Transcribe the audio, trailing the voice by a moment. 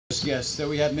distinguished guests that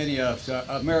we have many of, to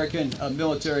our American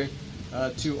military,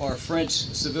 to our French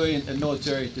civilian and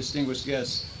military distinguished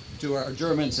guests, to our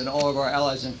Germans and all of our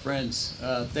allies and friends,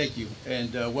 thank you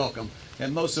and welcome.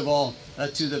 And most of all,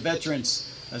 to the veterans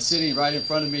sitting right in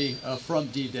front of me from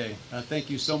D-Day. Thank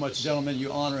you so much, gentlemen.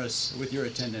 You honor us with your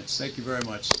attendance. Thank you very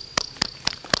much.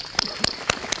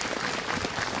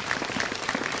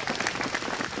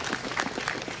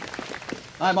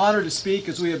 I'm honored to speak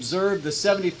as we observe the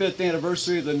 75th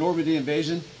anniversary of the Normandy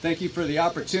Invasion. Thank you for the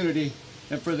opportunity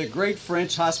and for the great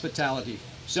French hospitality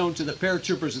shown to the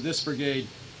paratroopers of this brigade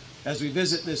as we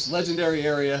visit this legendary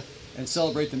area and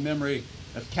celebrate the memory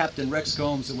of Captain Rex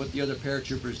Combs and what the other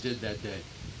paratroopers did that day.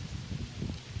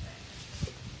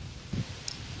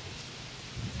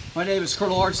 My name is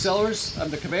Colonel Art Sellers. I'm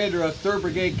the commander of 3rd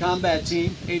Brigade Combat Team,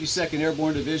 82nd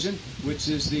Airborne Division, which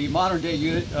is the modern-day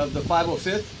unit of the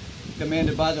 505th,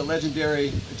 commanded by the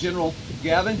legendary General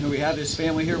Gavin, who we have his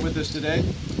family here with us today,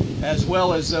 as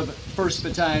well as the 1st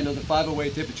Battalion of the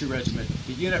 508th Infantry Regiment.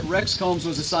 The unit Rex Combs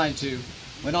was assigned to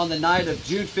when on the night of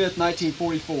June 5th,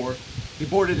 1944, he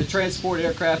boarded a transport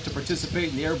aircraft to participate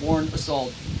in the airborne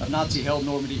assault of Nazi-held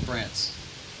Normandy, France.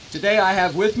 Today I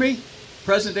have with me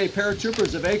present-day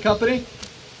paratroopers of A Company,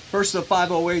 1st of the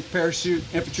 508th Parachute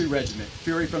Infantry Regiment,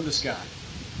 Fury from the Sky.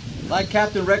 Like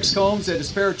Captain Rex Combs and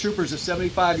his paratroopers of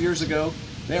 75 years ago,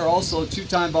 they are also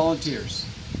two-time volunteers,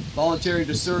 volunteering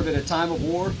to serve at a time of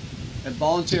war and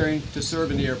volunteering to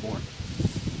serve in the airborne.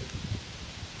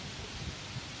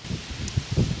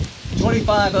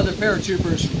 25 other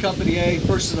paratroopers from Company A,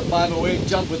 1st of the 508,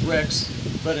 jumped with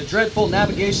Rex, but a dreadful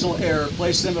navigational error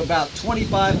placed them about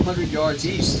 2,500 yards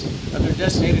east of their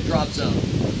designated drop zone,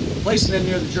 placing them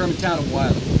near the German town of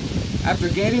Wallace. After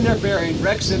gaining their bearing,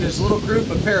 Rex and his little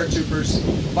group of paratroopers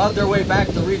fought their way back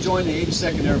to rejoin the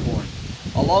 82nd Airborne.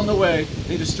 Along the way,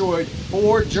 they destroyed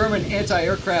 4 German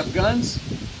anti-aircraft guns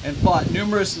and fought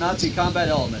numerous Nazi combat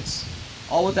elements,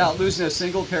 all without losing a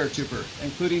single paratrooper,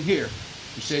 including here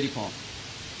in Chef-Du-Pont.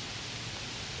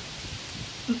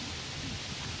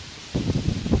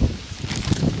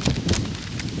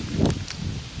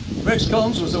 Rex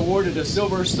Combs was awarded a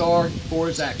Silver Star for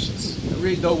his actions.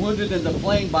 Though wounded in the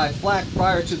plane by flak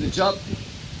prior to the jump,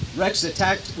 Rex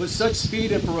attacked with such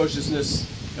speed and ferociousness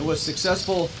and was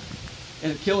successful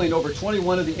in killing over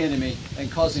 21 of the enemy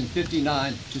and causing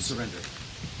 59 to surrender.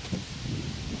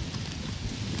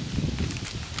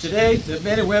 Today, the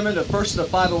men and women of 1st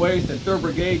of the 508th and 3rd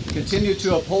Brigade continue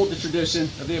to uphold the tradition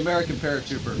of the American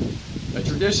paratrooper, a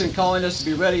tradition calling us to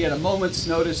be ready at a moment's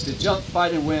notice to jump,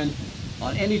 fight, and win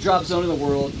on any drop zone in the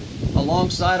world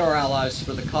alongside our allies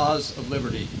for the cause of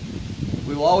liberty.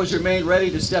 We will always remain ready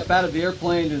to step out of the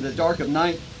airplane in the dark of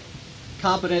night,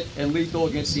 competent and lethal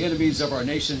against the enemies of our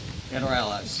nation and our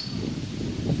allies.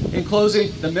 In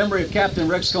closing, the memory of Captain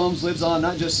Rex Combs lives on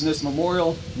not just in this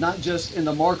memorial, not just in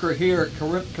the marker here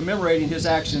commemorating his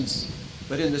actions,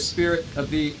 but in the spirit of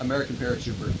the American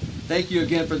paratrooper. Thank you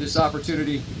again for this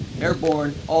opportunity.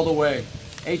 Airborne all the way.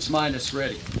 H-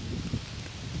 ready.